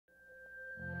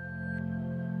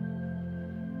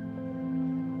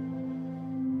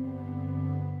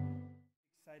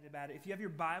about it. If you have your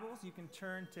Bibles, you can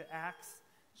turn to Acts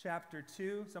chapter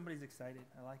 2. Somebody's excited.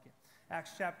 I like it.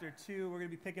 Acts chapter 2, we're going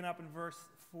to be picking up in verse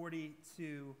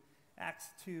 42. Acts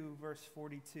 2, verse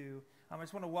 42. I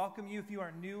just want to welcome you. If you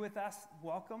are new with us,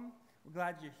 welcome. We're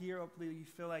glad you're here. Hopefully you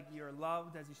feel like you're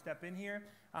loved as you step in here.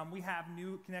 We have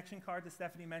new connection cards that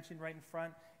Stephanie mentioned right in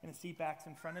front and the seat backs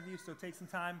in front of you. So take some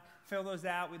time, fill those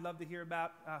out. We'd love to hear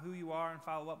about who you are and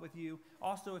follow up with you.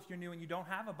 Also, if you're new and you don't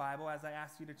have a Bible, as I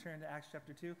asked you to turn to Acts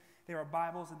chapter 2, there are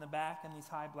Bibles in the back and these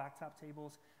high blacktop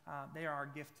tables. They are our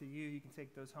gift to you. You can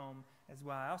take those home as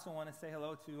well. I also want to say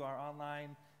hello to our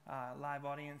online live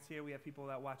audience here. We have people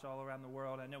that watch all around the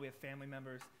world. I know we have family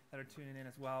members that are tuning in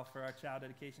as well for our child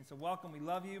dedication. So welcome. We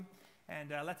love you.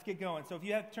 And let's get going. So if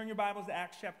you have, turn your Bibles to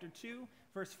Acts chapter 2,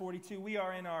 verse 42. We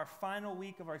are in our final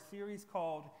week of our series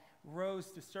called Rows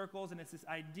to Circles, and it's this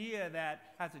idea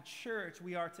that as a church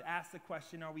we are to ask the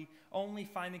question, are we only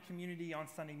finding community on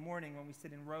Sunday morning when we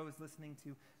sit in rows listening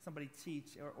to somebody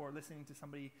teach or listening to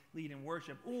somebody lead in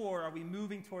worship, or are we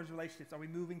moving towards relationships? Are we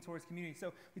moving towards community?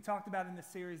 So we talked about in this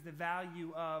series the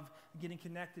value of getting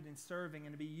connected and serving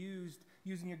and to be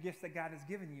using your gifts that God has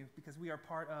given you, because we are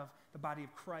part of the body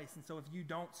of Christ. And so if you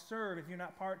don't serve, if you're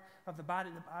not part of the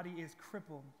body is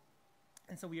crippled.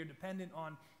 And so we are dependent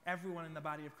on everyone in the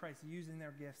body of Christ using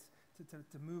their gifts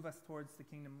to move us towards the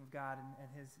kingdom of God and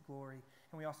His glory.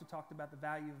 And we also talked about the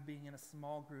value of being in a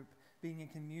small group, being in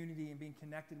community and being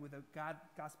connected with a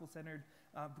gospel-centered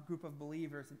group of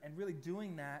believers. And really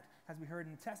doing that, as we heard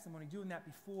in the testimony, doing that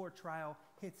before trial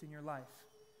hits in your life,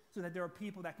 so that there are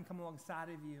people that can come alongside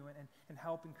of you and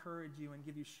help encourage you and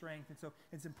give you strength. And so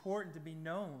it's important to be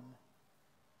known.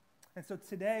 And so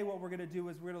today what we're going to do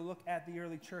is we're going to look at the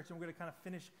early church, and we're going to kind of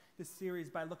finish this series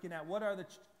by looking at what are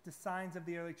the signs of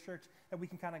the early church that we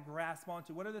can kind of grasp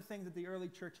onto. What are the things that the early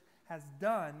church has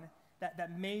done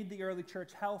that made the early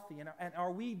church healthy? And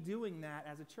are we doing that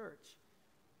as a church?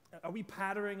 Are we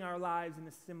patterning our lives in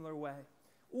a similar way?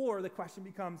 Or the question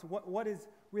becomes, what is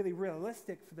really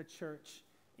realistic for the church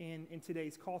in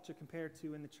today's culture compared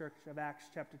to in the church of Acts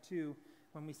chapter 2,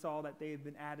 when we saw that they had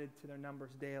been added to their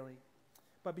numbers daily?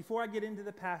 But before I get into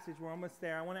the passage, we're almost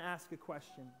there, I want to ask a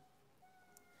question.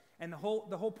 And the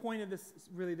whole point of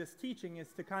this teaching is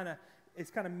to kind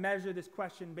of measure this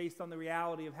question based on the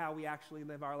reality of how we actually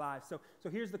live our lives. So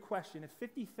here's the question. If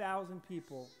 50,000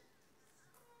 people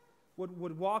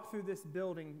would walk through this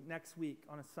building next week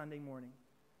on a Sunday morning,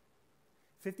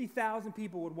 50,000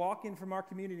 people would walk in from our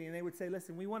community and they would say,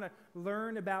 listen, we want to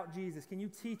learn about Jesus. Can you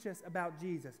teach us about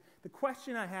Jesus? The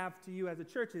question I have to you as a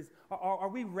church is, are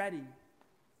we ready?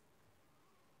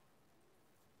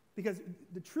 Because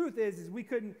the truth is we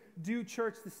couldn't do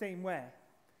church the same way.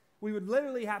 We would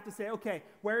literally have to say, okay,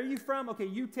 where are you from? Okay,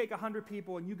 you take 100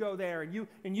 people and you go there and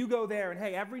you go there. And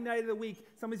hey, every night of the week,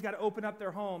 somebody's got to open up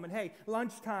their home. And hey,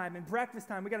 lunchtime and breakfast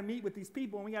time, we got to meet with these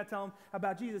people and we got to tell them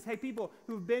about Jesus. Hey, people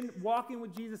who've been walking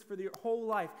with Jesus for their whole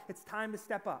life, it's time to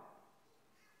step up.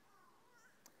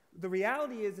 The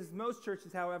reality is most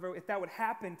churches, however, if that would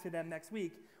happen to them next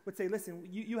week, would say, listen,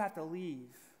 you have to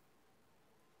leave.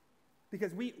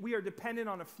 Because we are dependent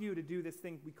on a few to do this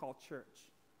thing we call church.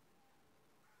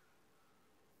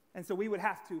 And so we would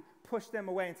have to push them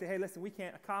away and say, hey, listen, we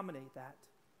can't accommodate that.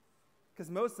 Because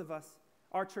most of us,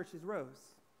 our church is rows.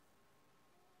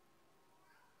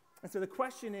 And so the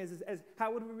question is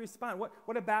how would we respond?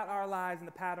 What about our lives and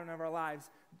the pattern of our lives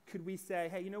could we say,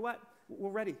 hey, you know what? We're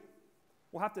ready.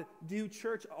 We'll have to do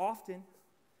church often.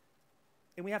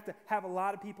 And we have to have a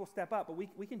lot of people step up, but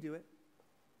we can do it.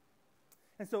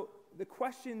 And so the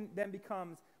question then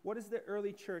becomes, what is the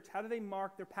early church? How do they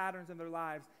mark their patterns in their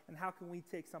lives? And how can we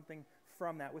take something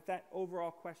from that? With that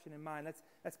overall question in mind,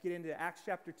 let's get into Acts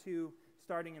chapter 2,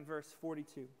 starting in verse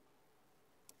 42.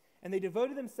 And they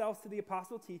devoted themselves to the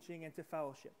apostle teaching and to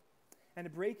fellowship, and the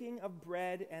breaking of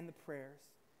bread and the prayers.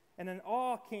 And an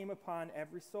awe came upon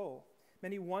every soul.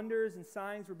 Many wonders and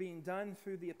signs were being done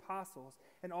through the apostles,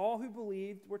 and all who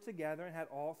believed were together and had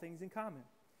all things in common.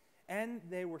 And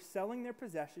they were selling their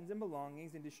possessions and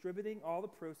belongings and distributing all the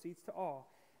proceeds to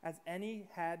all, as any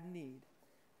had need.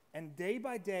 And day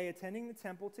by day, attending the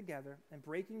temple together and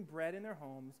breaking bread in their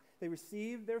homes, they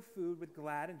received their food with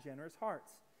glad and generous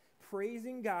hearts,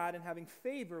 praising God and having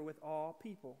favor with all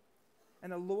people. And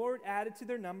the Lord added to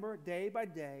their number day by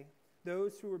day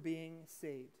those who were being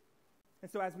saved.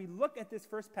 And so as we look at this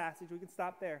first passage, we can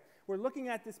stop there. We're looking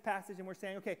at this passage and we're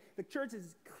saying, okay, the church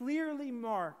is clearly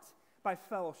marked by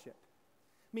fellowship,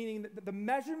 meaning that the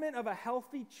measurement of a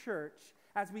healthy church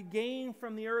as we gain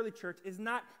from the early church is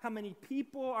not how many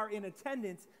people are in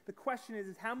attendance. The question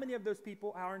is how many of those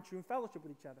people are in true fellowship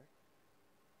with each other.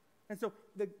 And so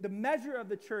the measure of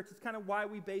the church is kind of why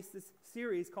we base this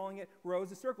series, calling it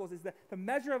Rows of Circles, is that the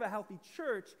measure of a healthy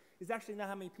church is actually not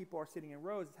how many people are sitting in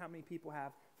rows, it's how many people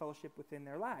have fellowship within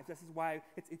their lives. This is why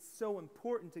it's so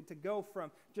important to go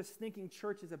from just thinking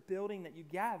church is a building that you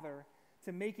gather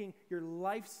to making your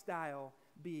lifestyle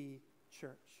be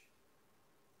church.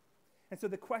 And so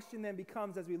the question then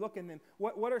becomes, as we look in them,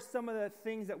 what are some of the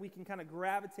things that we can kind of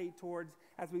gravitate towards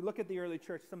as we look at the early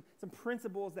church? Some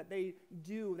principles that they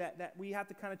do that we have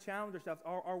to kind of challenge ourselves.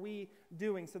 Are we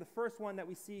doing? So the first one that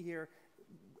we see here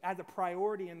as a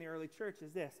priority in the early church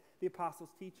is this, the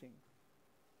apostles' teaching.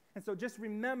 And so just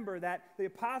remember that the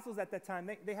apostles at that time,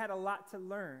 they had a lot to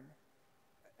learn.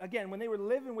 Again, when they were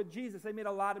living with Jesus, they made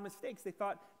a lot of mistakes. They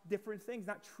thought different things,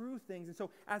 not true things. And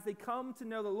so as they come to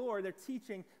know the Lord, they're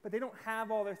teaching, but they don't have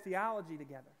all their theology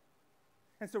together.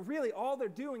 And so really all they're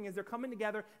doing is they're coming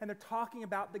together and they're talking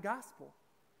about the gospel.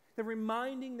 They're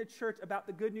reminding the church about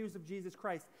the good news of Jesus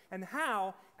Christ and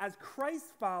how, as Christ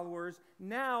followers,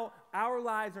 now our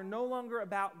lives are no longer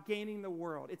about gaining the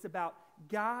world. It's about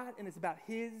God and it's about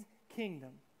His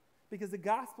kingdom. Because the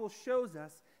gospel shows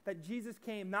us that Jesus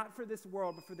came not for this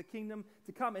world, but for the kingdom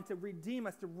to come and to redeem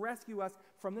us, to rescue us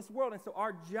from this world. And so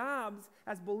our jobs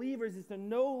as believers is to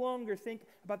no longer think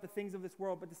about the things of this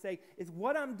world, but to say, is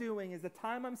what I'm doing, is the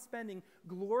time I'm spending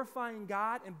glorifying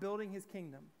God and building His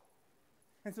kingdom.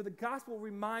 And so the gospel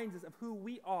reminds us of who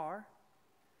we are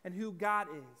and who God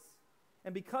is.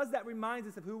 And because that reminds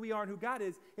us of who we are and who God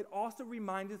is, it also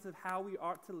reminds us of how we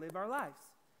ought to live our lives,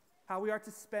 how we are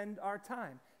to spend our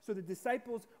time. So the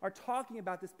disciples are talking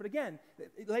about this, but again,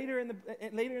 later in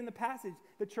the passage,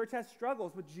 the church has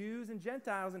struggles with Jews and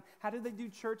Gentiles, and how do they do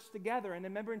church together? And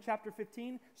remember in chapter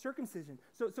 15, circumcision.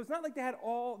 So it's not like they had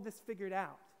all this figured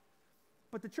out.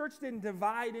 But the church didn't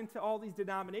divide into all these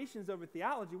denominations over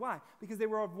theology. Why? Because they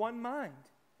were of one mind.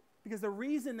 Because the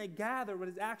reason they gathered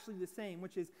was actually the same,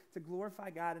 which is to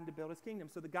glorify God and to build His kingdom.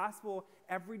 So the gospel,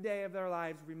 every day of their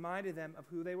lives, reminded them of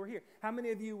who they were here. How many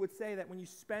of you would say that when you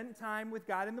spend time with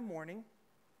God in the morning,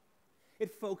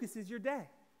 it focuses your day?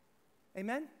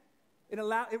 Amen? It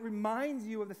reminds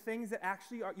you of the things that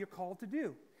actually you're called to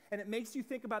do. And it makes you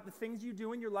think about the things you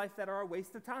do in your life that are a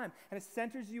waste of time. And it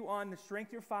centers you on the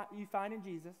strength you find in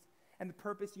Jesus and the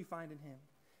purpose you find in Him.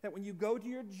 That when you go to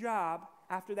your job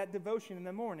after that devotion in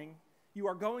the morning, you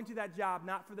are going to that job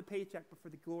not for the paycheck, but for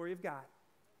the glory of God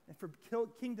and for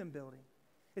kingdom building.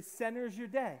 It centers your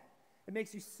day. It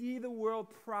makes you see the world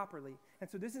properly. And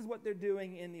so this is what they're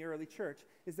doing in the early church,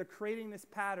 is they're creating this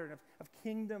pattern of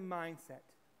kingdom mindset.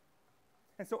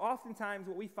 And so oftentimes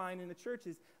what we find in the church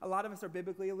is a lot of us are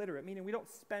biblically illiterate, meaning we don't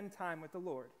spend time with the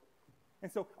Lord.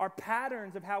 And so our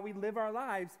patterns of how we live our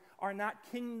lives are not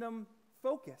kingdom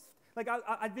focused. Like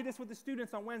I did this with the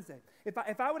students on Wednesday.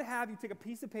 If I would have you take a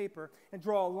piece of paper and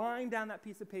draw a line down that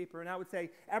piece of paper, and I would say,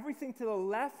 everything to the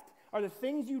left are the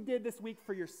things you did this week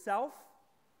for yourself,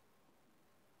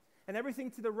 and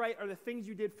everything to the right are the things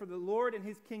you did for the Lord and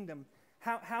His kingdom.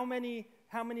 How many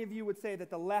of you would say that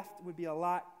the left would be a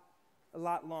lot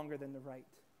longer than the right?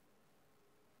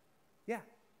 Yeah.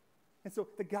 And so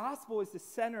the gospel is to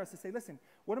center us, to say, listen,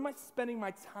 what am I spending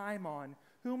my time on?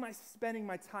 Who am I spending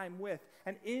my time with?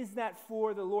 And is that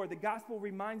for the Lord? The gospel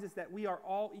reminds us that we are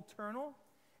all eternal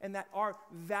and that our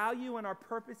value and our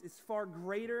purpose is far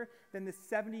greater than the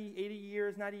 70, 80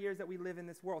 years, 90 years that we live in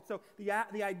this world. So the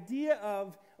idea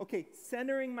of,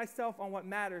 centering myself on what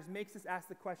matters makes us ask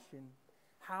the question,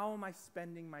 how am I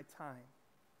spending my time?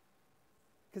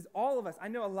 Because all of us, I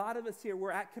know a lot of us here,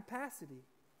 we're at capacity.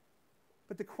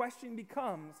 But the question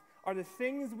becomes, are the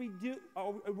things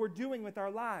we're doing with our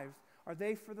lives, are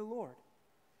they for the Lord?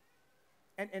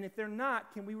 And if they're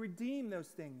not, can we redeem those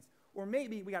things? Or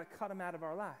maybe we got to cut them out of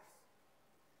our lives.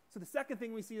 So the second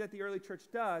thing we see that the early church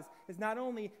does is not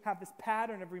only have this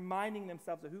pattern of reminding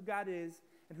themselves of who God is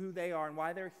and who they are and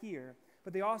why they're here,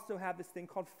 but they also have this thing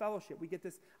called fellowship. We get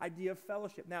this idea of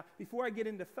fellowship. Now, before I get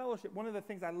into fellowship, one of the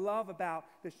things I love about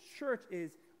this church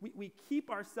is we keep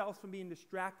ourselves from being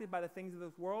distracted by the things of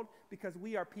this world because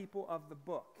we are people of the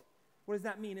book. What does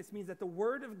that mean? It means that the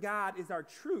Word of God is our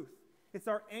truth. It's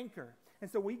our anchor. And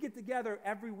so we get together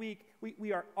every week.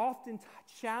 We are often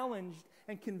challenged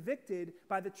and convicted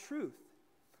by the truth.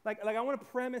 Like I want to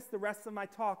premise the rest of my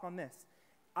talk on this.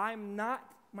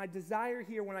 My desire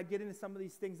here when I get into some of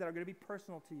these things that are going to be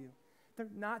personal to you, they're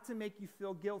not to make you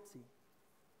feel guilty.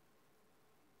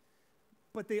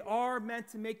 But they are meant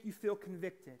to make you feel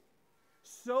convicted.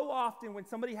 So often when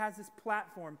somebody has this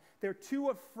platform, they're too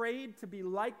afraid to be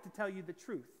liked to tell you the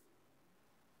truth.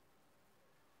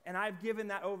 And I've given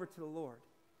that over to the Lord.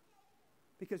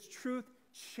 Because truth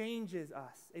changes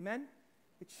us. Amen?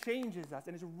 It changes us,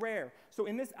 and it's rare. So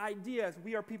in this idea, as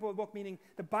we are people of the book, meaning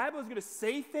the Bible is going to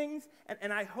say things,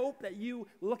 and I hope that you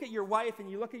look at your wife and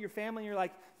you look at your family and you're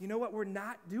like, you know what, we're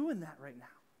not doing that right now.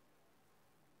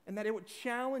 And that it would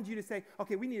challenge you to say,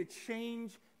 okay, we need to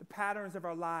change the patterns of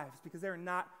our lives because they're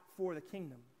not for the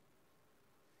kingdom.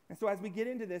 And so as we get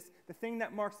into this, the thing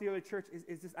that marks the early church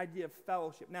is this idea of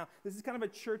fellowship. Now, this is kind of a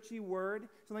churchy word,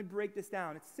 so let me break this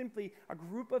down. It's simply a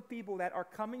group of people that are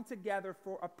coming together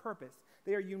for a purpose.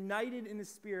 They are united in the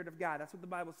Spirit of God. That's what the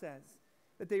Bible says.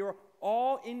 That they are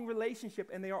all in relationship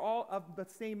and they are all of the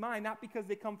same mind, not because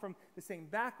they come from the same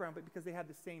background, but because they have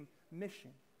the same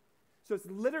mission. So it's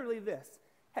literally this.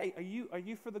 Hey, are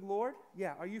you for the Lord?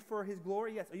 Yeah. Are you for His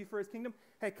glory? Yes. Are you for His kingdom?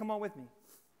 Hey, come on with me.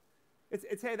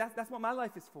 It's hey, that's what my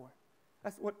life is for.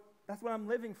 That's what I'm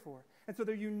living for. And so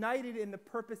they're united in the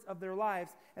purpose of their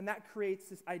lives, and that creates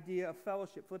this idea of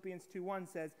fellowship. Philippians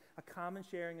 2:1 says, a common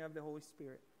sharing of the Holy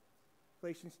Spirit.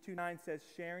 Galatians 2:9 says,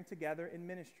 sharing together in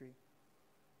ministry.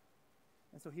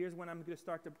 And so here's when I'm going to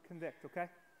start to convict, okay?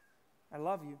 I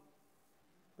love you,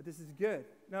 but this is good.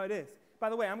 No, it is. By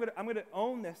the way, I'm going to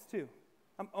own this too.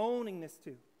 I'm owning this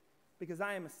too. Because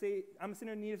I'm a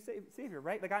sinner in need of Savior,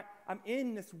 right? Like I'm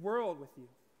in this world with you.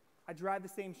 I drive the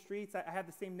same streets. I have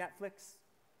the same Netflix.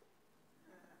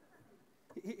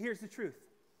 Here's the truth.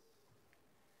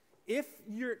 If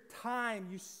your time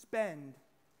you spend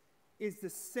is the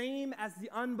same as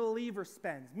the unbeliever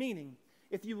spends, meaning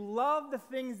if you love the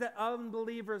things that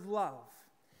unbelievers love,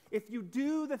 if you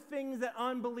do the things that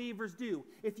unbelievers do,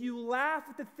 if you laugh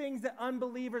at the things that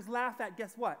unbelievers laugh at,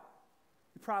 guess what?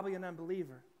 You're probably an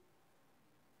unbeliever.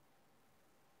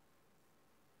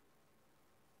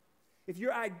 If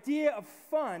your idea of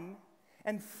fun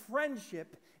and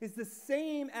friendship is the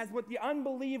same as what the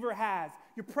unbeliever has,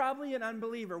 you're probably an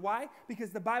unbeliever. Why?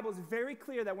 Because the Bible is very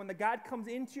clear that when the God comes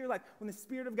into your life, when the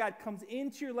Spirit of God comes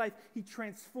into your life, He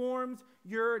transforms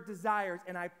your desires.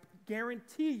 And I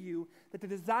guarantee you that the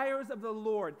desires of the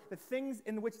Lord, the things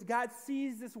in which God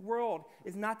sees this world,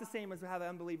 is not the same as how the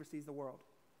unbeliever sees the world.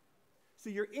 So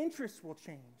your interests will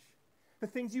change. The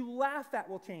things you laugh at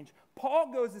will change.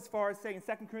 Paul goes as far as saying in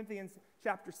 2 Corinthians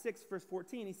chapter 6, verse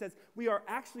 14, he says, we are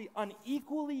actually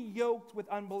unequally yoked with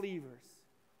unbelievers.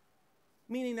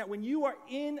 Meaning that when you are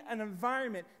in an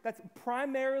environment that's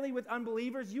primarily with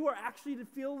unbelievers, you are actually to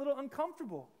feel a little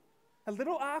uncomfortable, a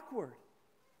little awkward.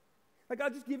 Like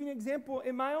I'll just give you an example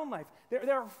in my own life.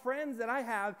 There are friends that I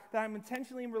have that I'm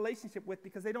intentionally in relationship with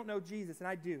because they don't know Jesus, and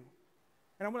I do.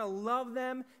 And I want to love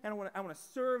them, and I want to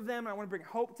serve them, and I want to bring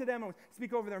hope to them, I want to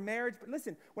speak over their marriage. But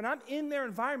listen, when I'm in their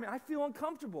environment, I feel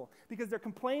uncomfortable because they're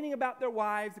complaining about their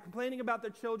wives, they're complaining about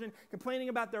their children, complaining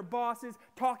about their bosses,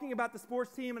 talking about the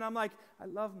sports team, and I'm like, I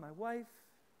love my wife.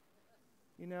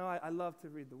 You know, I love to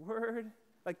read the Word.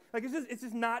 Like it's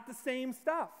just not the same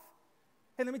stuff.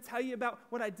 Hey, let me tell you about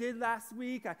what I did last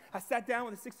week. I sat down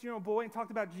with a 16-year-old boy and talked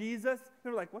about Jesus.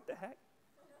 They were like, what the heck?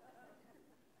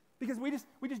 Because we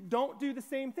just don't do the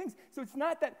same things. So it's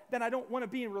not that I don't want to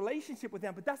be in relationship with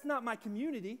them, but that's not my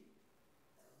community.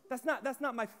 That's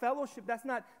not my fellowship. That's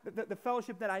not the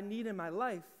fellowship that I need in my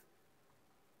life.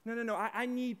 No. I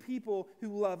need people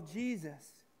who love Jesus,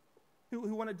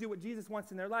 who want to do what Jesus wants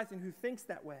in their lives and who thinks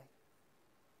that way.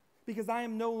 Because I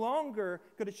am no longer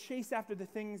going to chase after the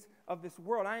things of this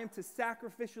world. I am to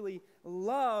sacrificially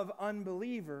love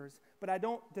unbelievers, but I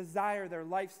don't desire their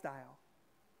lifestyle.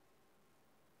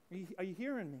 Are you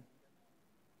hearing me?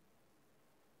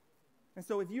 And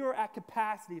so if you are at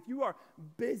capacity, if you are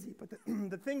busy, but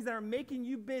the things that are making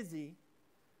you busy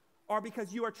are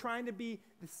because you are trying to be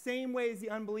the same way as the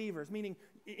unbelievers, meaning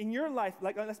in your life,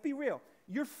 like let's be real,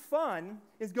 your fun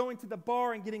is going to the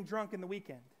bar and getting drunk in the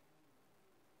weekend.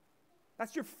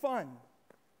 That's your fun.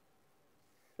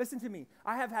 Listen to me.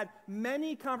 I have had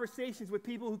many conversations with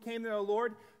people who came to the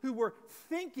Lord who were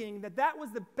thinking that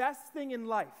was the best thing in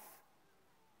life.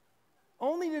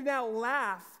 Only to now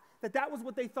laugh that was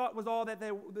what they thought was all that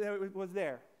was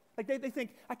there. Like they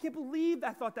think, I can't believe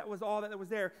I thought that was all that was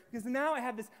there, because now I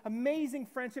have this amazing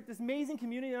friendship, this amazing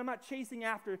community, and I'm not chasing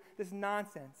after this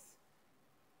nonsense.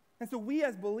 And so we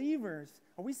as believers,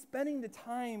 are we spending the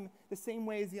time the same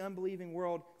way as the unbelieving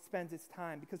world spends its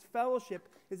time? Because fellowship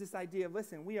is this idea of,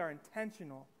 listen, we are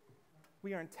intentional.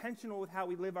 We are intentional with how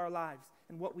we live our lives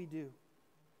and what we do.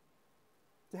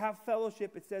 To have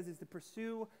fellowship, it says, is to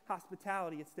pursue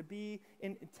hospitality. It's to be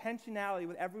in intentionality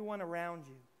with everyone around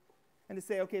you. And to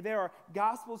say, okay, there are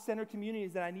gospel-centered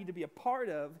communities that I need to be a part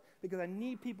of because I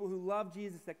need people who love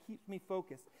Jesus that keeps me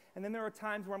focused. And then there are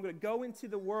times where I'm going to go into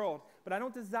the world, but I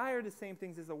don't desire the same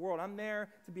things as the world. I'm there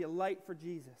to be a light for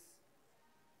Jesus.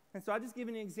 And so I'll just give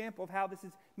you an example of how this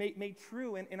is made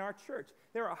true in our church.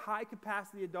 There are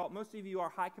high-capacity adults. Most of you are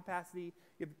high-capacity.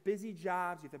 You have busy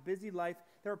jobs. You have a busy life.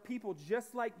 There are people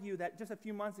just like you that just a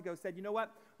few months ago said, you know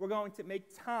what? We're going to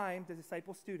make time to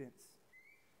disciple students.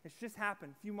 It's just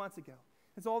happened a few months ago.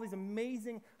 And so all these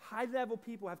amazing, high-level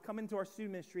people have come into our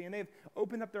student ministry, and they've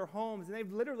opened up their homes, and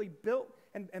they've literally built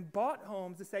and bought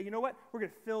homes to say, you know what? We're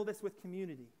going to fill this with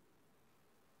community.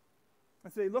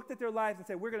 And so they looked at their lives and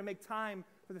said, we're going to make time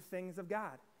for the things of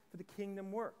God, for the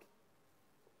kingdom work.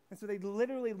 And so they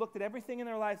literally looked at everything in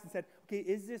their lives and said, okay,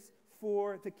 is this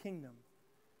for the kingdom?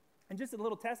 And just a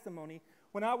little testimony,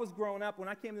 when I was growing up, when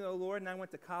I came to the Lord and I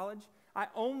went to college, I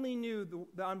only knew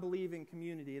the unbelieving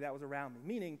community that was around me,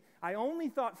 meaning I only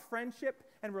thought friendship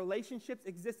and relationships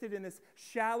existed in this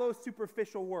shallow,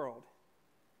 superficial world.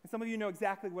 And some of you know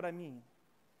exactly what I mean.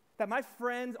 That my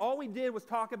friends, all we did was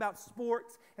talk about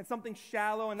sports and something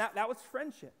shallow, and that was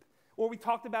friendship. Or we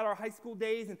talked about our high school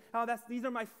days, and these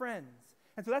are my friends.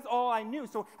 And so that's all I knew.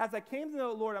 So as I came to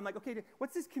know the Lord, I'm like, okay,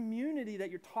 what's this community that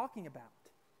you're talking about?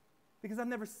 Because I've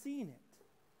never seen it.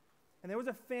 And there was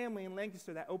a family in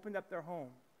Lancaster that opened up their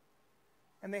home.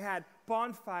 And they had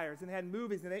bonfires, and they had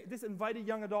movies, and they just invited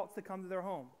young adults to come to their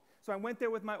home. So I went there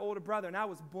with my older brother, and I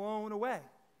was blown away.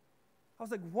 I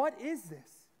was like, what is this?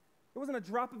 There wasn't a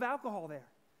drop of alcohol there,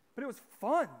 but it was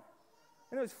fun.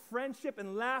 And it was friendship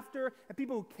and laughter and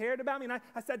people who cared about me. And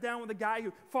I sat down with a guy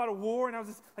who fought a war, and I was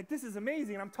just like, this is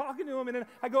amazing. And I'm talking to him, and then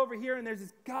I go over here, and there's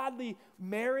this godly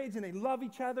marriage, and they love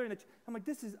each other. And I'm like,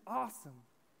 this is awesome.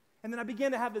 And then I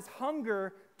began to have this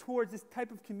hunger towards this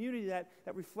type of community that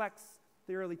reflects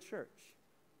the early church.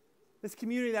 This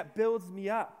community that builds me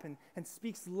up and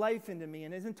speaks life into me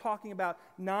and isn't talking about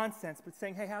nonsense, but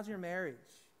saying, hey, how's your marriage?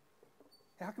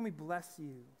 How can we bless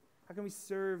you? How can we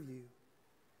serve you?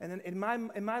 And then in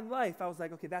my life, I was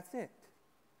like, okay, that's it.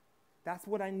 That's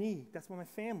what I need. That's what my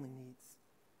family needs.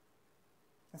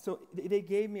 And so they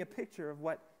gave me a picture of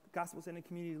what the gospel-centered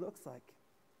community looks like.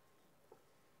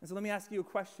 And so let me ask you a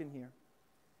question here.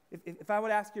 If I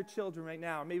would ask your children right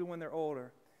now, or maybe when they're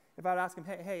older, if I would ask them,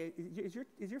 hey, is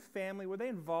your family, were they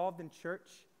involved in church?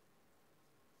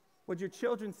 Would your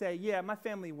children say, yeah, my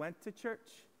family went to church?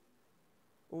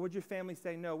 Or would your family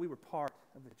say, no, we were part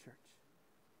of the church?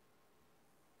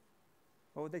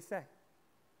 What would they say?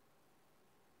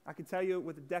 I can tell you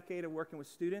with a decade of working with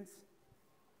students,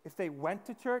 if they went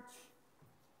to church,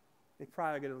 they're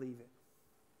probably going to leave it.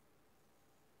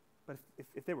 But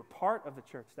if they were part of the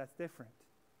church, that's different.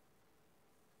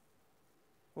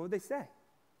 What would they say?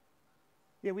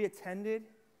 Yeah, we attended,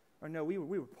 or no, we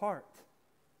were part.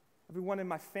 Everyone in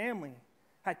my family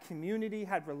had community,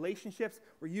 had relationships,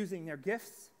 were using their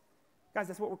gifts. Guys,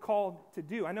 that's what we're called to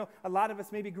do. I know a lot of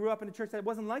us maybe grew up in a church that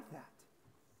wasn't like that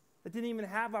didn't even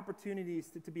have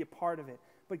opportunities to be a part of it.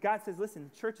 But God says,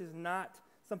 listen, church is not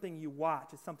something you watch,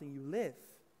 it's something you live.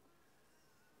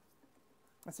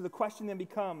 And so the question then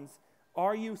becomes,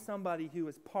 are you somebody who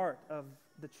is part of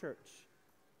the church?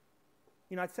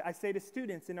 You know, I say to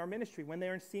students in our ministry when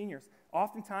they're in seniors,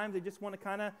 oftentimes they just want to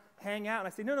kind of hang out. And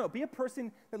I say, no, be a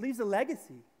person that leaves a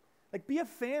legacy. Like, be a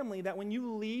family that when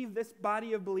you leave this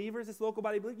body of believers, this local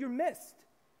body of believers, you're missed.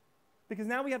 Because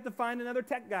now we have to find another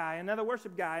tech guy, another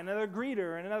worship guy, another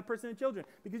greeter, and another person with children.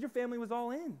 Because your family was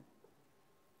all in.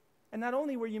 And not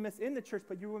only were you missed in the church,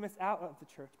 but you were missed out of the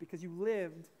church because you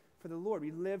lived for the Lord.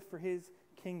 We lived for His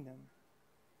kingdom.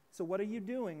 So what are you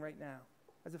doing right now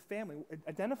as a family?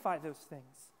 Identify those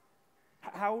things.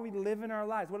 How are we living our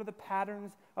lives? What are the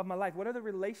patterns of my life? What are the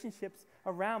relationships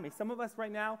around me? Some of us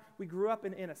right now, we grew up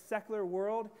in a secular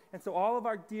world, and so all of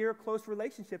our dear, close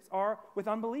relationships are with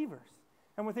unbelievers.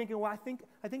 And we're thinking, well, I think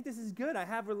this is good. I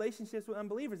have relationships with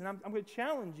unbelievers, and I'm going to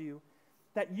challenge you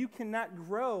that you cannot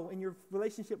grow in your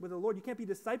relationship with the Lord. You can't be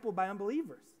discipled by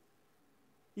unbelievers.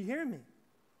 You hear me?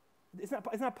 It's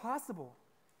not possible.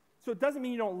 So it doesn't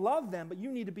mean you don't love them, but you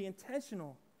need to be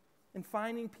intentional in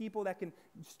finding people that can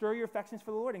stir your affections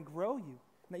for the Lord and grow you,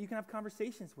 and that you can have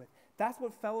conversations with. That's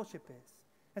what fellowship is.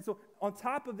 And so on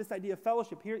top of this idea of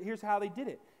fellowship, here's how they did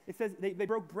it. It says they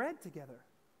broke bread together.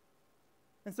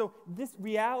 And so this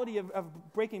reality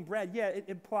of breaking bread, yeah, it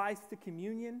applies to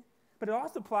communion, but it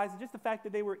also applies to just the fact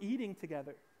that they were eating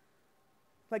together.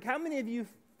 Like, how many of you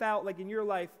felt like in your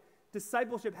life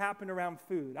discipleship happened around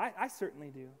food? I certainly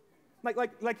do.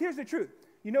 Like here's the truth.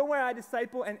 You know where I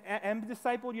disciple and am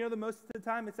discipled, the most of the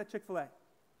time? It's at Chick-fil-A.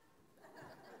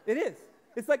 It is.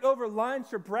 It's like over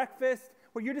lunch or breakfast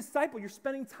where you're discipled. You're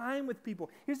spending time with people.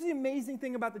 Here's the amazing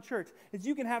thing about the church is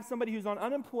you can have somebody who's on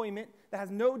unemployment that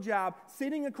has no job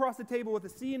sitting across the table with the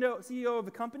CEO of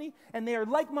the company, and they are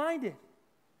like-minded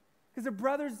because they're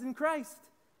brothers in Christ.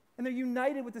 And they're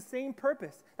united with the same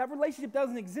purpose. That relationship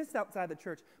doesn't exist outside the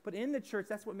church. But in the church,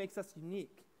 that's what makes us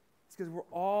unique. It's because we're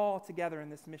all together in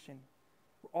this mission.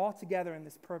 We're all together in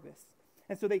this purpose.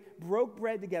 And so they broke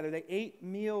bread together. They ate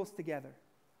meals together.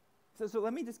 So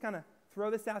let me just kind of throw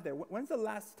this out there. When's the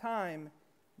last time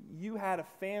you had a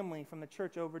family from the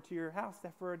church over to your house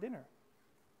for a dinner?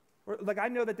 Or, like, I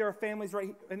know that there are families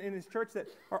right in this church that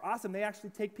are awesome. They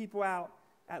actually take people out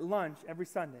at lunch every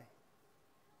Sunday.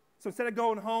 So instead of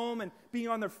going home and being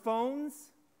on their phones,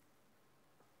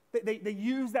 they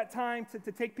use that time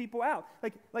to take people out.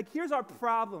 Like here's our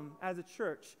problem as a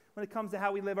church when it comes to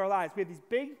how we live our lives. We have these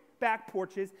big back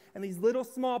porches and these little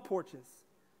small porches.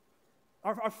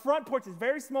 Our front porch is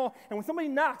very small, and when somebody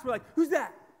knocks, we're like, who's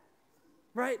that?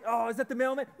 Right? Oh, is that the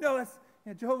mailman? No, that's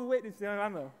Jehovah's Witness. I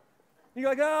don't know. And you're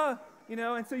like, oh,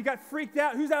 and so you got freaked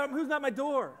out. Who's at my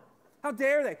door? How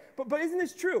dare they? But isn't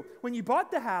this true? When you bought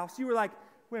the house, you were like,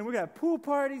 we're going to have pool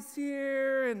parties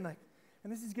here, and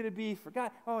this is going to be for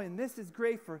God. Oh, and this is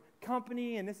great for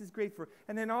company, and this is great for,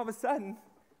 and then all of a sudden,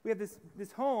 we have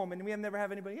this home, and we have never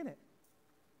have anybody in it.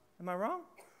 Am I wrong?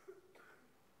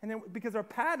 And then because our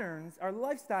patterns, our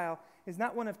lifestyle is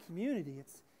not one of community.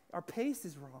 Our pace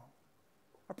is wrong.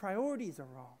 Our priorities are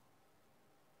wrong.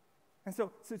 And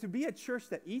so to be a church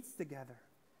that eats together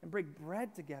and break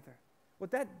bread together,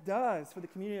 what that does for the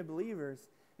community of believers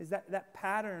is that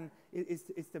pattern is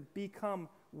to become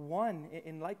one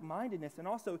in like-mindedness. And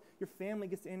also your family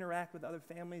gets to interact with other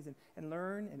families and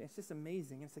learn, and it's just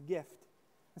amazing. It's a gift.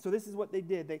 And so this is what they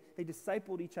did. They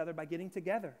discipled each other by getting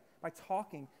together, by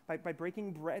talking, by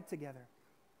breaking bread together.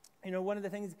 One of the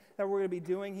things that we're going to be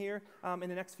doing here in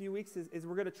the next few weeks is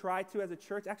we're going to try to, as a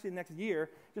church, actually the next year,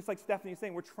 just like Stephanie was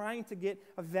saying, we're trying to get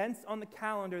events on the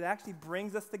calendar that actually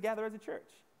brings us together as a church.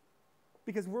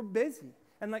 Because we're busy.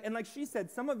 And like she said,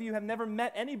 some of you have never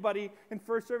met anybody in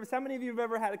first service. How many of you have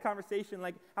ever had a conversation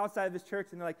like outside of this church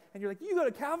and you're like, you go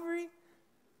to Calvary? And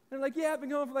they're like, yeah, I've been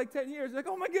going for like 10 years. You're like,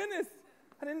 oh my goodness,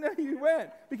 I didn't know you went.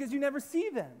 Because you never see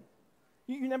them.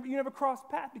 You never cross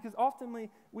paths, because often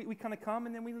we kind of come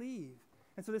and then we leave.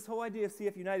 And so this whole idea of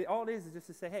CF United, all it is just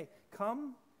to say, hey,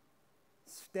 come,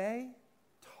 stay,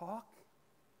 talk,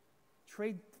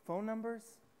 trade phone numbers,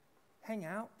 hang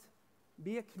out,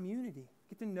 be a community,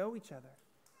 get to know each other.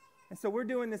 And so we're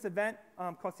doing this event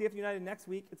called CF United next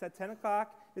week. It's at 10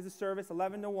 o'clock is the service,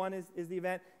 11 to 1 is the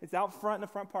event. It's out front in the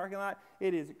front parking lot.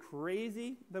 It is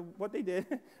crazy what they did.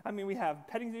 I mean, we have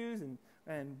petting zoos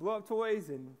and blow-up toys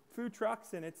and food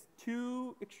trucks, and it's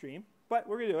too extreme, but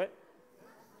we're going to do it.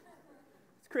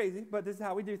 It's crazy, but this is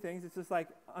how we do things. It's just like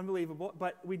unbelievable.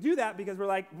 But we do that because we're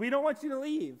like, we don't want you to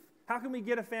leave. How can we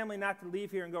get a family not to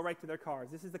leave here and go right to their cars?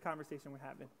 This is the conversation we're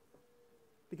having.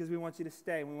 Because we want you to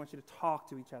stay, and we want you to talk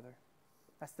to each other.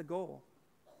 That's the goal.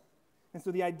 And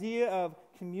so the idea of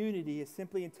community is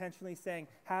simply intentionally saying,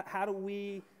 how do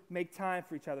we make time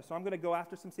for each other? So I'm going to go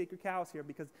after some sacred cows here,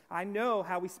 because I know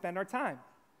how we spend our time.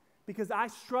 Because I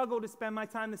struggle to spend my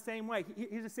time the same way.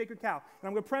 Here's a sacred cow, and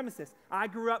I'm going to premise this. I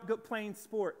grew up playing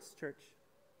sports, church.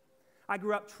 I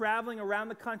grew up traveling around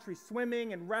the country,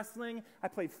 swimming and wrestling. I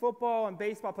played football and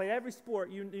baseball. I played every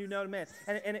sport you know to man.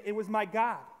 And it was my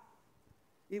God.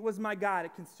 It was my God.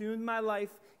 It consumed my life.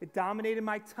 It dominated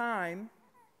my time.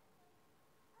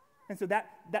 And so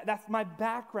that's my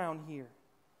background here.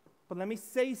 But let me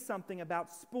say something about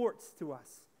sports to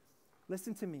us.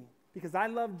 Listen to me, because I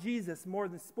love Jesus more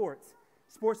than sports.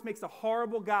 Sports makes a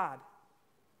horrible God.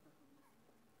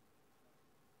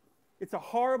 It's a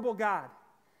horrible God.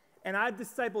 And I've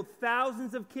discipled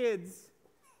thousands of kids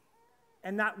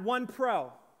and not one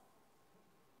pro.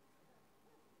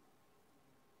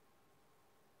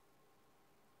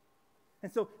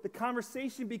 And so the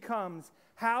conversation becomes,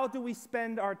 how do we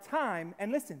spend our time?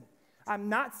 And listen, I'm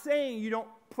not saying you don't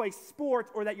play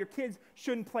sports or that your kids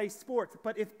shouldn't play sports.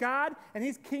 But if God and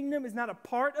his kingdom is not a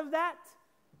part of that,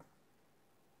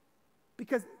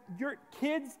 because your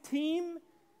kids' team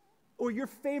or your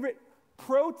favorite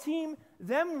pro team,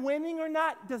 them winning or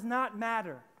not, does not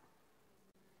matter.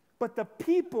 But the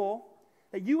people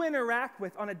that you interact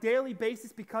with on a daily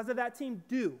basis because of that team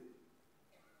do.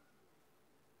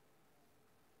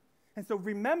 And so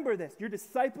remember this, you're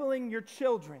discipling your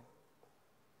children.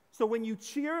 So when you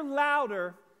cheer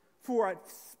louder for a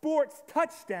sports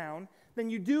touchdown than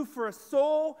you do for a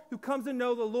soul who comes to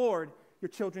know the Lord, your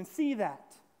children see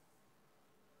that.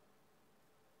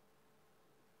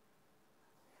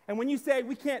 And when you say,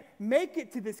 we can't make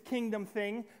it to this kingdom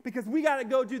thing because we got to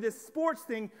go do this sports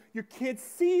thing, your kids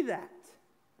see that.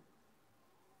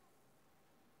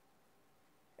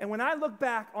 And when I look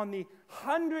back on the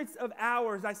hundreds of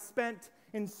hours I spent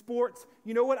in sports,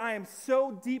 you know what I am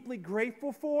so deeply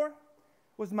grateful for?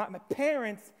 Was my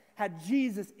parents had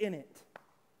Jesus in it.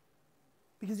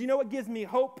 Because you know what gives me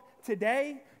hope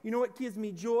today? You know what gives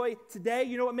me joy today?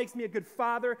 You know what makes me a good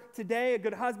father today, a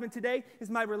good husband today? Is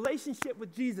my relationship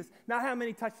with Jesus, not how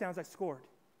many touchdowns I scored.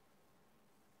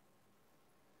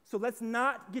 So let's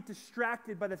not get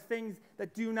distracted by the things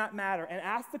that do not matter. And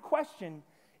ask the question,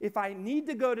 if I need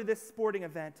to go to this sporting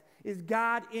event, is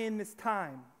God in this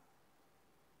time?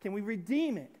 Can we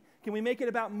redeem it? Can we make it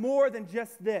about more than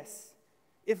just this?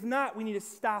 If not, we need to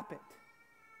stop it.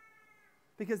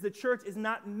 Because the church is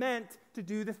not meant to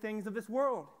do the things of this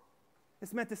world.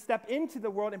 It's meant to step into the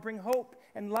world and bring hope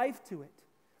and life to it.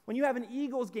 When you have an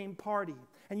Eagles game party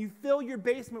and you fill your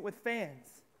basement with fans,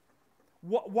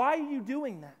 why are you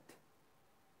doing that?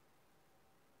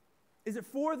 Is it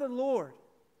for the Lord?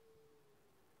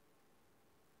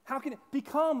 How can it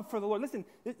become for the Lord? Listen,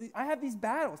 I have these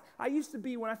battles. I used to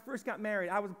be, when I first got married,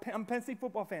 I'm a Penn State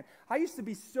football fan. I used to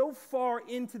be so far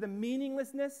into the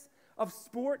meaninglessness of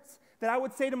sports that I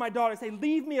would say to my daughter,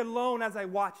 leave me alone as I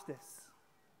watch this.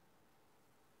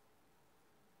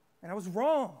 And I was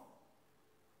wrong.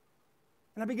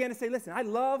 And I began to say, listen, I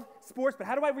love sports, but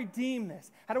how do I redeem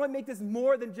this? How do I make this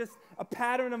more than just a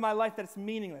pattern of my life that's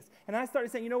meaningless? And I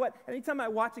started saying, you know what? Anytime I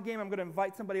watch a game, I'm going to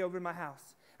invite somebody over to my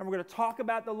house. And we're going to talk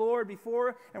about the Lord before,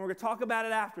 and we're going to talk about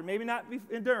it after. Maybe not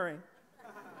during.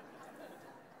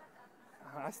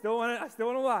 I still want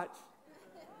to watch.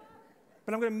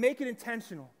 But I'm going to make it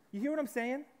intentional. You hear what I'm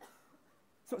saying?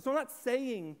 So I'm not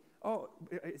saying, oh,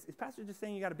 is Pastor just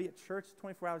saying you got to be at church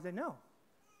 24 hours a day? No,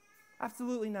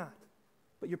 absolutely not.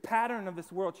 But your pattern of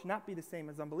this world should not be the same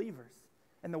as unbelievers.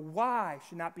 And the why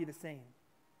should not be the same.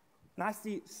 And I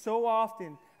see so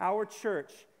often our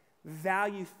church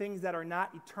value things that are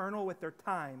not eternal with their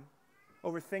time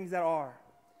over things that are.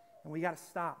 And we got to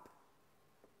stop.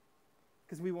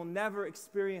 Because we will never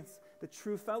experience the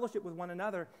true fellowship with one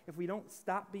another if we don't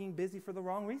stop being busy for the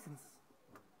wrong reasons.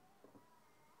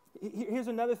 Here's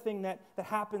another thing that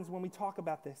happens when we talk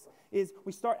about this, is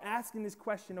we start asking this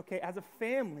question, okay, as a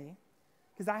family,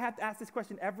 because I have to ask this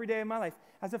question every day of my life,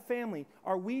 as a family,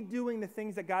 are we doing the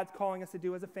things that God's calling us to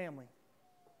do as a family?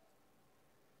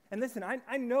 And listen,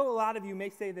 I know a lot of you may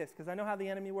say this, because I know how the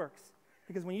enemy works.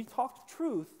 Because when you talk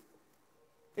truth,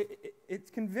 it's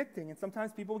convicting, and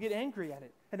sometimes people get angry at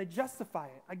it, and they justify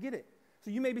it. I get it.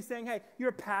 So you may be saying, hey, you're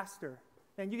a pastor,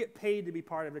 and you get paid to be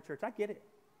part of the church. I get it.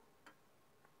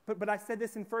 But I said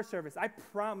this in first service. I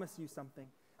promise you something.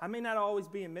 I may not always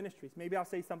be in ministries. Maybe I'll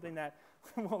say something that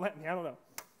won't let me. I don't know.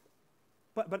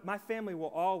 But my family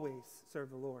will always serve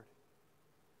the Lord.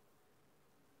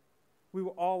 We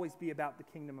will always be about the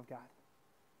kingdom of God.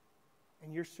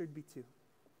 And yours should be too.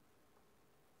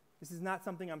 This is not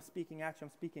something I'm speaking at you.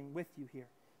 I'm speaking with you here.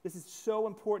 This is so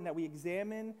important that we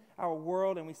examine our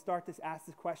world and we start to ask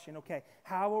this question, okay,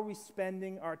 how are we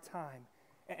spending our time?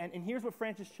 And here's what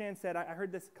Francis Chan said. I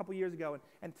heard this a couple years ago.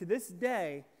 And to this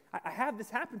day, I have this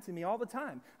happen to me all the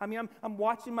time. I mean, I'm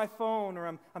watching my phone or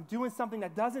I'm doing something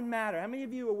that doesn't matter. How many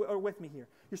of you are with me here?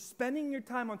 You're spending your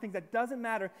time on things that doesn't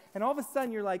matter, and all of a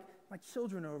sudden you're like, my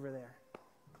children are over there.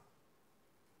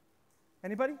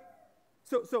 Anybody?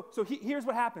 So here's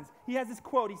what happens. He has this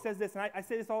quote. He says this, and I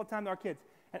say this all the time to our kids,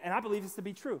 and I believe this to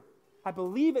be true. I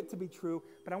believe it to be true,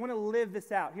 but I want to live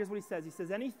this out. Here's what he says. He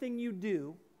says, anything you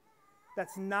do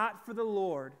that's not for the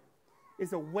Lord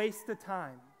is a waste of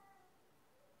time.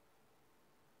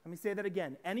 Let me say that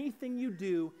again. Anything you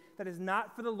do that is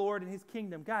not for the Lord and his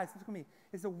kingdom, guys, listen to me,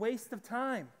 is a waste of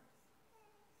time.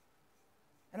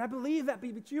 And I believe that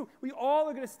be true. We all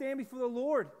are going to stand before the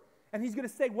Lord, and he's going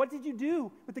to say, what did you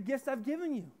do with the gifts I've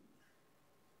given you?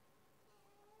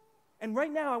 And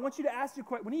right now, I want you to ask your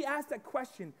question. When he asks that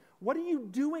question, what are you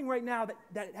doing right now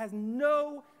that has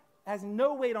no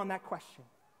weight on that question?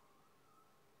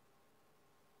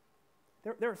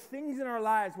 There are things in our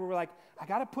lives where we're like, I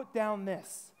got to put down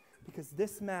this because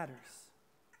this matters.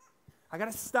 I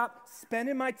got to stop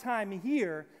spending my time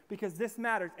here because this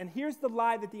matters. And here's the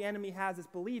lie that the enemy has us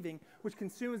believing, which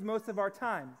consumes most of our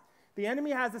time. The enemy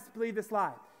has us believe this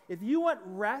lie. If you want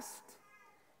rest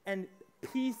and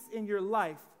peace in your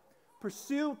life,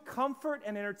 pursue comfort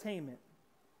and entertainment.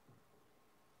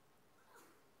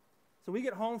 So we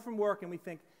get home from work and we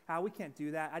think, we can't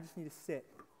do that. I just need to sit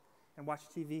and watch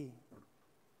TV.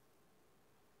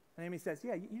 And the enemy says,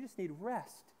 you just need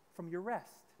rest from your rest.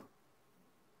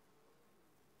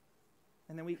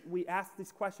 And then we ask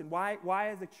this question, why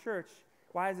as a church,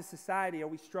 why as a society are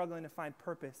we struggling to find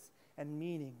purpose and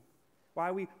meaning? Why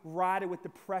are we rotted with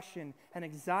depression and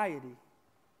anxiety?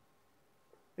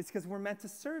 It's because we're meant to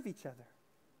serve each other,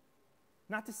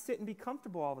 not to sit and be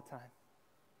comfortable all the time.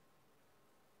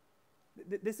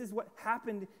 This is what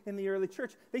happened in the early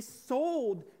church. They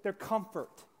sold their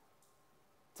comfort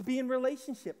to be in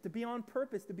relationship, to be on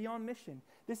purpose, to be on mission.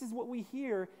 This is what we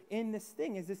hear in this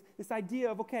thing, is this idea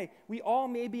of, okay, we all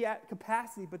may be at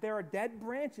capacity, but there are dead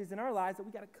branches in our lives that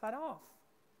we got to cut off.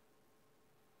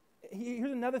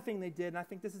 Here's another thing they did, and I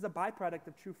think this is a byproduct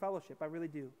of true fellowship. I really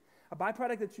do. A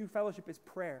byproduct of true fellowship is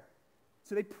prayer.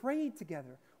 So they prayed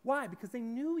together. Why? Because they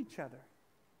knew each other.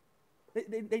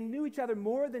 They knew each other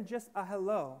more than just a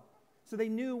hello. So they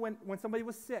knew when somebody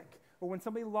was sick, or when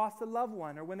somebody lost a loved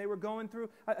one, or when they were going through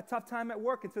a tough time at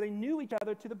work. And so they knew each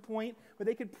other to the point where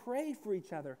they could pray for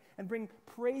each other and bring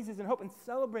praises and hope and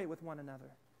celebrate with one another.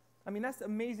 I mean, that's the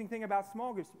amazing thing about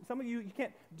small groups. Some of you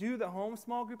can't do the home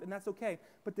small group, and that's okay.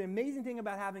 But the amazing thing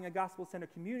about having a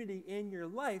gospel-centered community in your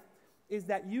life is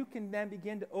that you can then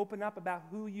begin to open up about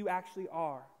who you actually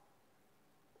are,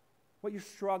 what your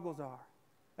struggles are.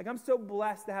 Like, I'm so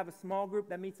blessed to have a small group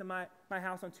that meets in my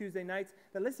house on Tuesday nights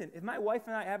that, listen, if my wife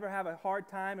and I ever have a hard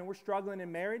time and we're struggling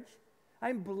in marriage,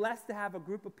 I'm blessed to have a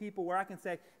group of people where I can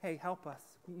say, hey, help us.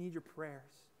 We need your prayers.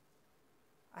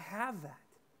 I have that.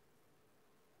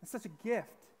 It's such a gift.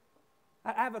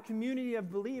 I have a community of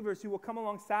believers who will come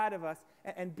alongside of us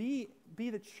and be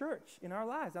the church in our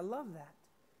lives. I love that.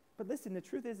 But listen, the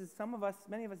truth is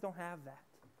many of us don't have that.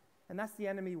 And that's the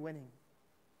enemy winning.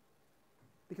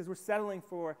 Because we're settling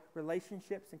for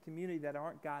relationships and community that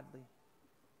aren't godly.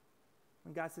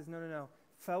 When God says, no,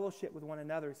 fellowship with one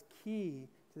another is key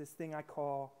to this thing I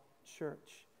call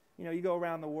church. You know, you go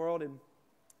around the world, and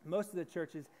most of the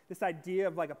churches, this idea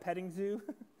of like a petting zoo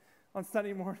on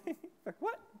Sunday morning, like,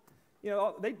 what? You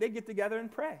know, they get together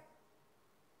and pray.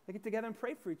 They get together and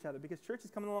pray for each other because church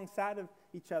is coming alongside of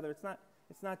each other. It's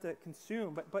not to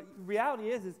consume, but reality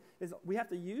is we have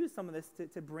to use some of this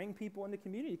to bring people into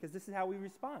community because this is how we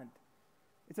respond.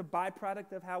 It's a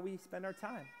byproduct of how we spend our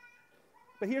time.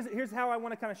 But here's how I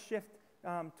want to kind of shift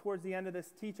towards the end of this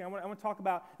teaching. I want to talk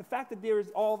about the fact that there's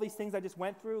all these things I just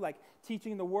went through, like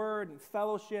teaching the word and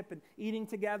fellowship and eating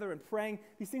together and praying.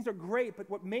 These things are great, but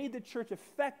what made the church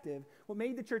effective, what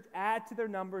made the church add to their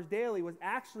numbers daily was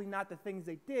actually not the things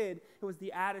they did, it was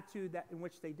the attitude in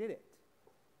which they did it.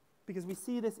 Because we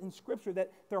see this in Scripture,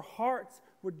 that their hearts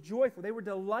were joyful. They were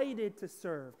delighted to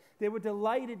serve. They were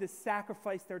delighted to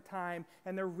sacrifice their time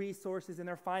and their resources and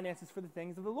their finances for the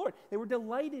things of the Lord. They were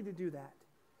delighted to do that.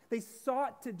 They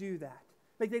sought to do that.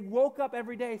 Like, they woke up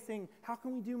every day saying, how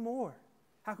can we do more?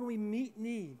 How can we meet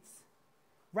needs?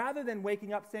 Rather than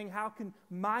waking up saying, how can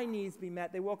my needs be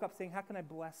met? They woke up saying, how can I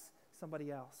bless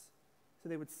somebody else? So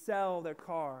they would sell their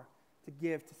car to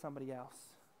give to somebody else,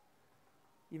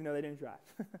 even though they didn't drive.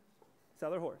 Sell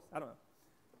their horse. I don't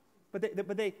know.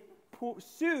 But they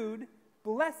pursued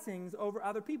blessings over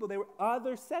other people. They were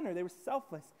other-centered. They were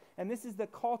selfless. And this is the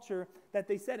culture that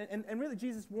they said. And really,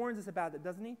 Jesus warns us about it,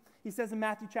 doesn't he? He says in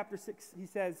Matthew chapter 6, he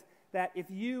says that if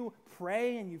you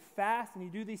pray and you fast and you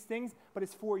do these things, but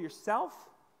it's for yourself,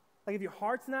 like if your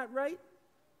heart's not right,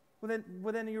 well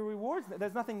then your rewards,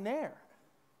 there's nothing there.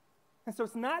 And so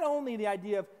it's not only the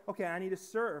idea of, okay, I need to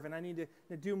serve and I need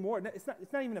to do more. It's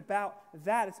not even about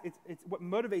that. It's what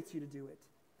motivates you to do it.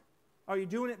 Are you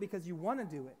doing it because you want to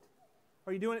do it?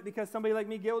 Are you doing it because somebody like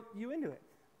me guilt you into it?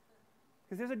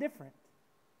 Because there's a difference.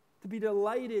 To be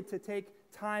delighted to take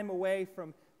time away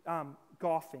from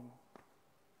golfing,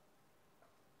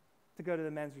 to go to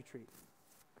the men's retreat.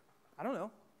 I don't know.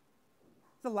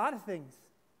 There's a lot of things.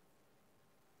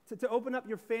 To open up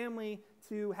your family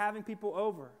to having people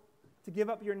over. To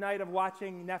give up your night of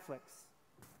watching Netflix.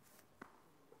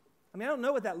 I mean, I don't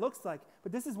know what that looks like,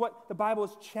 but this is what the Bible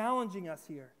is challenging us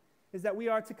here, is that we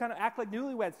are to kind of act like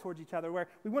newlyweds towards each other, where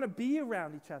we want to be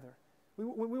around each other. We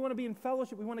want to be in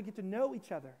fellowship. We want to get to know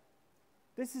each other.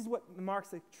 This is what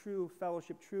marks a true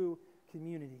fellowship, true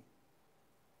community.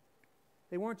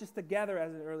 They weren't just together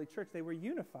as an early church. They were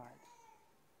unified.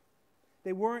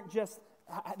 They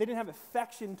didn't have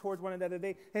affection towards one another.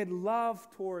 They had love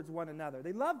towards one another.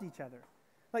 They loved each other.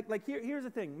 Like here's the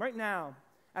thing. Right now,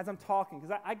 as I'm talking,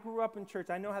 because I grew up in church,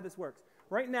 I know how this works.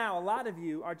 Right now, a lot of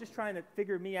you are just trying to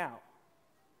figure me out.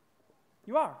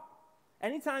 You are.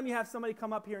 Anytime you have somebody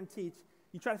come up here and teach,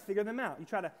 you try to figure them out. You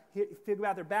try to figure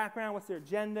out their background, what's their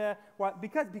agenda,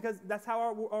 because that's how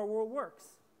our world works.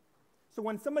 So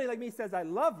when somebody like me says, I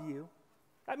love you,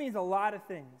 that means a lot of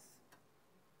things.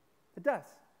 It does.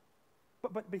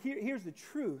 But here's the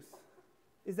truth,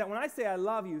 is that when I say I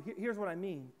love you, here's what I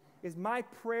mean, is my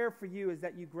prayer for you is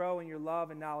that you grow in your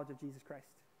love and knowledge of Jesus Christ.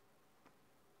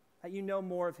 That you know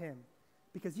more of him.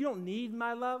 Because you don't need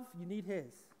my love, you need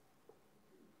his.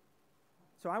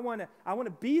 So I want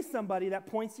to be somebody that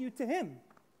points you to him.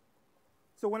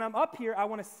 So when I'm up here, I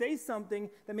want to say something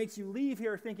that makes you leave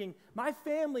here thinking, my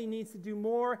family needs to do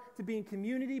more to be in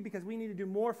community because we need to do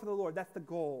more for the Lord. That's the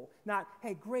goal. Not,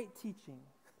 hey, great teaching.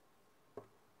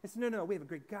 It's no, we have a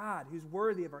great God who's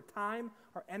worthy of our time,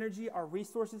 our energy, our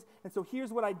resources. And so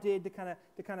here's what I did to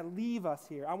kind of leave us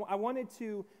here. I wanted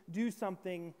to do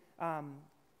something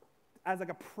as like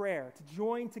a prayer, to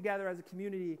join together as a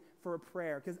community for a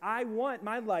prayer. Because I want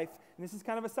my life, and this is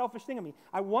kind of a selfish thing of me,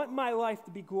 I want my life to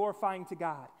be glorifying to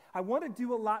God. I want to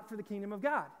do a lot for the kingdom of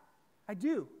God. I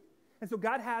do. And so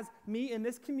God has me in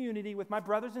this community with my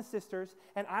brothers and sisters,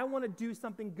 and I want to do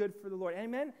something good for the Lord.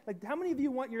 Amen? Like, how many of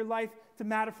you want your life to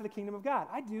matter for the kingdom of God?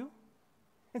 I do.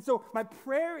 And so my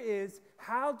prayer is,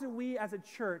 how do we as a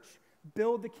church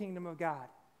build the kingdom of God?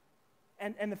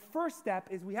 And the first step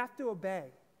is we have to obey.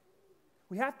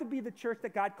 We have to be the church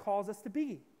that God calls us to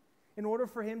be in order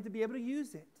for him to be able to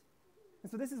use it. And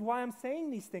so this is why I'm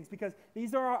saying these things, because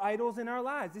these are our idols in our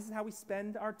lives. This is how we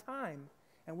spend our time.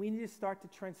 And we need to start to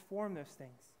transform those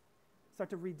things, start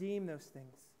to redeem those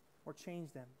things or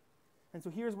change them. And so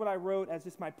here's what I wrote as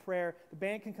just my prayer. The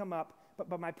band can come up,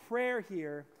 but my prayer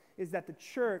here is that the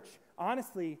church,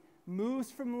 honestly,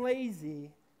 moves from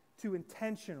lazy to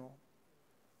intentional.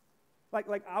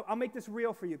 Like I'll make this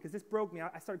real for you because this broke me.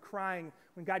 I started crying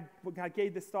when God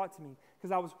gave this thought to me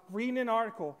because I was reading an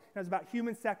article and it was about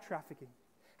human sex trafficking.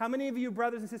 How many of you,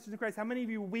 brothers and sisters in Christ, how many of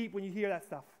you weep when you hear that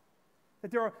stuff? That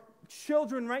there are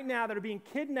children right now that are being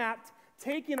kidnapped,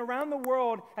 taken around the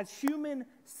world as human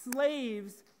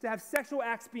slaves to have sexual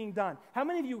acts being done. How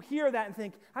many of you hear that and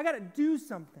think, I got to do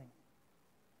something?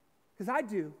 Because I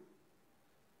do.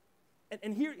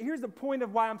 And here's the point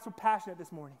of why I'm so passionate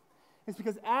this morning. It's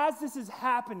because as this is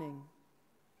happening,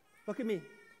 look at me.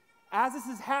 As this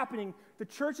is happening, the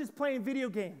church is playing video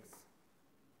games.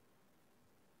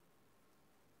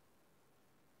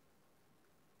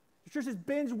 The church is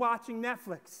binge watching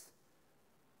Netflix.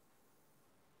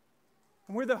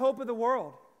 And we're the hope of the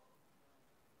world.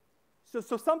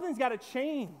 So something's got to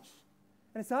change.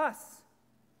 And it's us.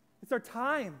 It's our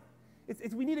time.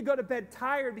 It's we need to go to bed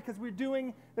tired because we're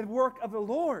doing the work of the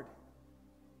Lord.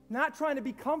 Not trying to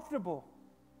be comfortable.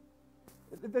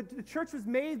 The church was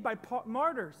made by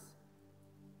martyrs.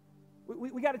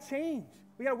 We got to change.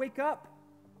 We got to wake up.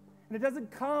 And it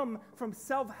doesn't come from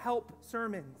self-help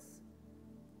sermons.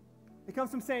 It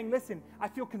comes from saying, listen, I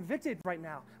feel convicted right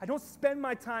now. I don't spend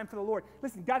my time for the Lord.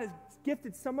 Listen, God has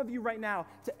gifted some of you right now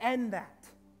to end that.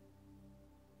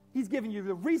 He's given you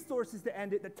the resources to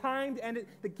end it, the time to end it,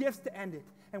 the gifts to end it.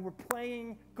 And we're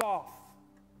playing golf.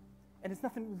 And there's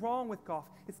nothing wrong with golf.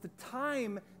 It's the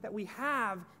time that we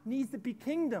have needs to be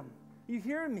kingdom. Are you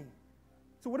hearing me?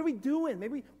 So what are we doing?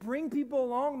 Maybe we bring people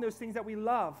along those things that we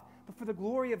love, but for the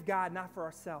glory of God, not for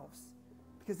ourselves.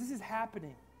 Because this is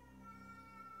happening.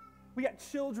 We got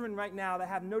children right now that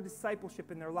have no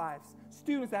discipleship in their lives.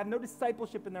 Students that have no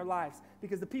discipleship in their lives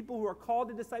because the people who are called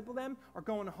to disciple them are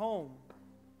going home.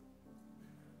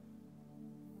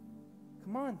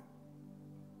 Come on.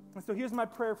 And so here's my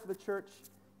prayer for the church.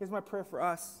 Here's my prayer for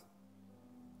us.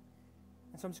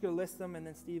 And so I'm just going to list them, and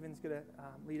then Stephen's going to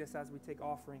lead us as we take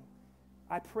offering.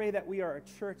 I pray that we are a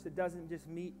church that doesn't just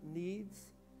meet needs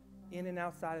in and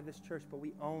outside of this church, but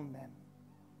we own them.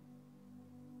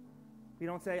 We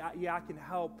don't say, yeah, I can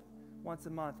help once a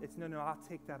month. It's, no, I'll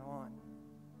take that on.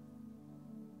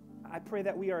 I pray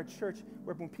that we are a church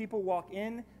where when people walk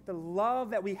in, the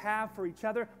love that we have for each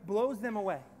other blows them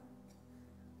away.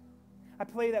 I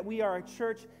pray that we are a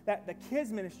church that the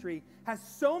kids ministry has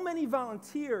so many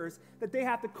volunteers that they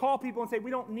have to call people and say,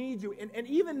 we don't need you. And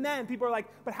even then, people are like,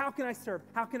 but how can I serve?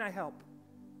 How can I help?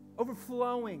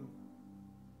 Overflowing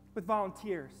with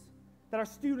volunteers. That our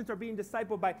students are being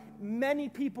discipled by many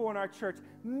people in our church,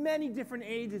 many different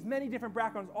ages, many different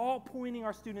backgrounds, all pointing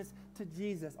our students to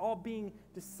Jesus, all being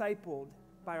discipled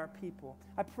by our people.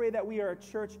 I pray that we are a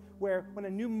church where when a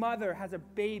new mother has a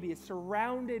baby, is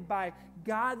surrounded by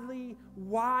godly,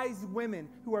 wise women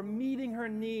who are meeting her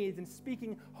needs and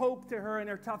speaking hope to her in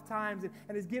her tough times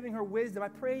and is giving her wisdom. I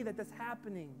pray that that's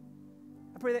happening.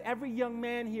 I pray that every young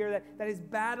man here that is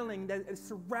battling, that is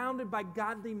surrounded by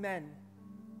godly men,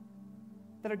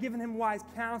 that are giving him wise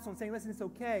counsel and saying, listen, it's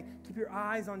okay. Keep your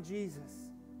eyes on Jesus.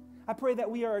 I pray that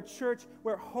we are a church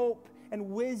where hope and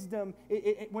wisdom,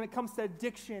 when it comes to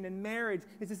addiction and marriage,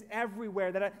 is just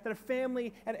everywhere. That a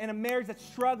family and a marriage that's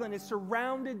struggling is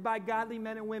surrounded by godly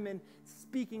men and women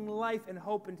speaking life and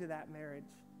hope into that marriage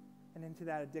and into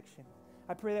that addiction.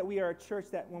 I pray that we are a church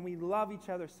that when we love each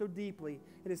other so deeply,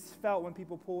 it is felt when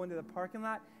people pull into the parking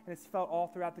lot, and it's felt all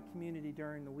throughout the community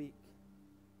during the week.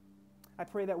 I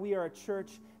pray that we are a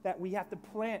church that we have to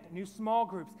plant new small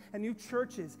groups and new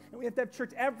churches. And we have to have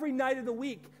church every night of the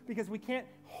week because we can't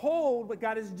hold what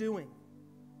God is doing.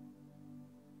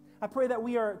 I pray that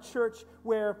we are a church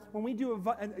where when we do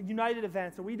united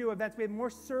events or we do events, we have more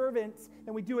servants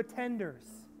than we do attenders.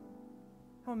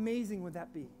 How amazing would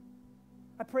that be?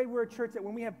 I pray we're a church that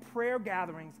when we have prayer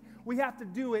gatherings, we have to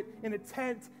do it in a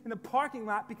tent in the parking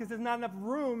lot because there's not enough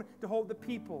room to hold the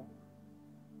people.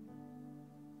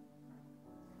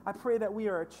 I pray that we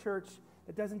are a church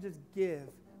that doesn't just give,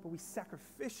 but we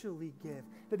sacrificially give.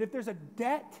 That if there's a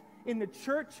debt in the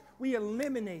church, we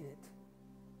eliminate it.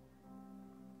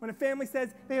 When a family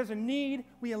says there's a need,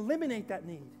 we eliminate that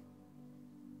need.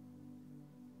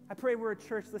 I pray we're a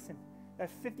church, listen,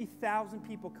 that 50,000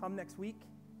 people come next week.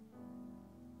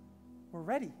 We're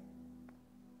ready.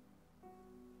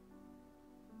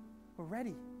 We're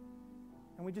ready.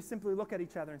 And we just simply look at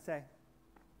each other and say,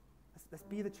 let's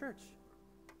be the church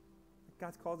that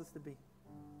God's called us to be.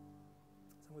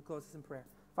 So we'll close this in prayer.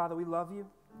 Father, we love you.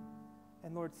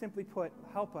 And Lord, simply put,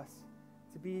 help us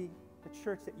to be the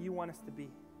church that you want us to be.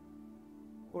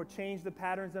 Lord, change the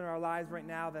patterns in our lives right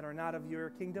now that are not of your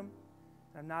kingdom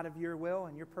and not of your will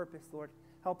and your purpose, Lord.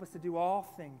 Help us to do all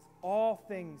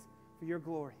things for your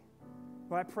glory.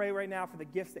 Lord, I pray right now for the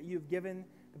gifts that you've given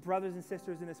the brothers and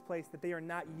sisters in this place, that they are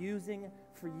not using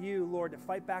for you, Lord, to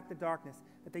fight back the darkness,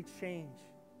 that they change,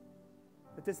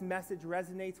 that this message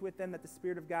resonates with them, that the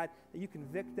Spirit of God, that you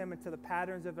convict them until the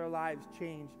patterns of their lives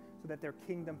change so that they're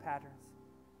kingdom patterns.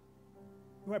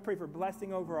 Lord, I pray for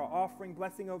blessing over our offering,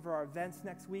 blessing over our events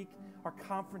next week, our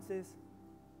conferences.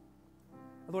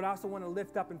 Lord, I also want to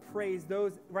lift up and praise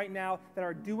those right now that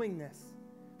are doing this,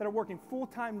 that are working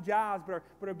full-time jobs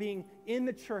but are being in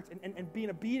the church and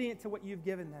being obedient to what you've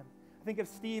given them. I think of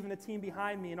Steve and the team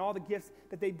behind me and all the gifts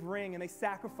that they bring, and they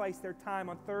sacrifice their time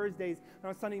on Thursdays and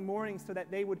on Sunday mornings so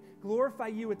that they would glorify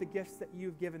you with the gifts that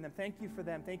you've given them. Thank you for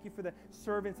them. Thank you for the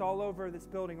servants all over this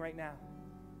building right now.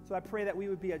 So I pray that we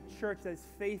would be a church that is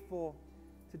faithful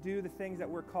to do the things that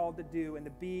we're called to do and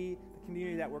to be the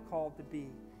community that we're called to be.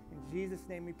 In Jesus'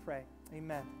 name we pray.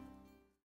 Amen.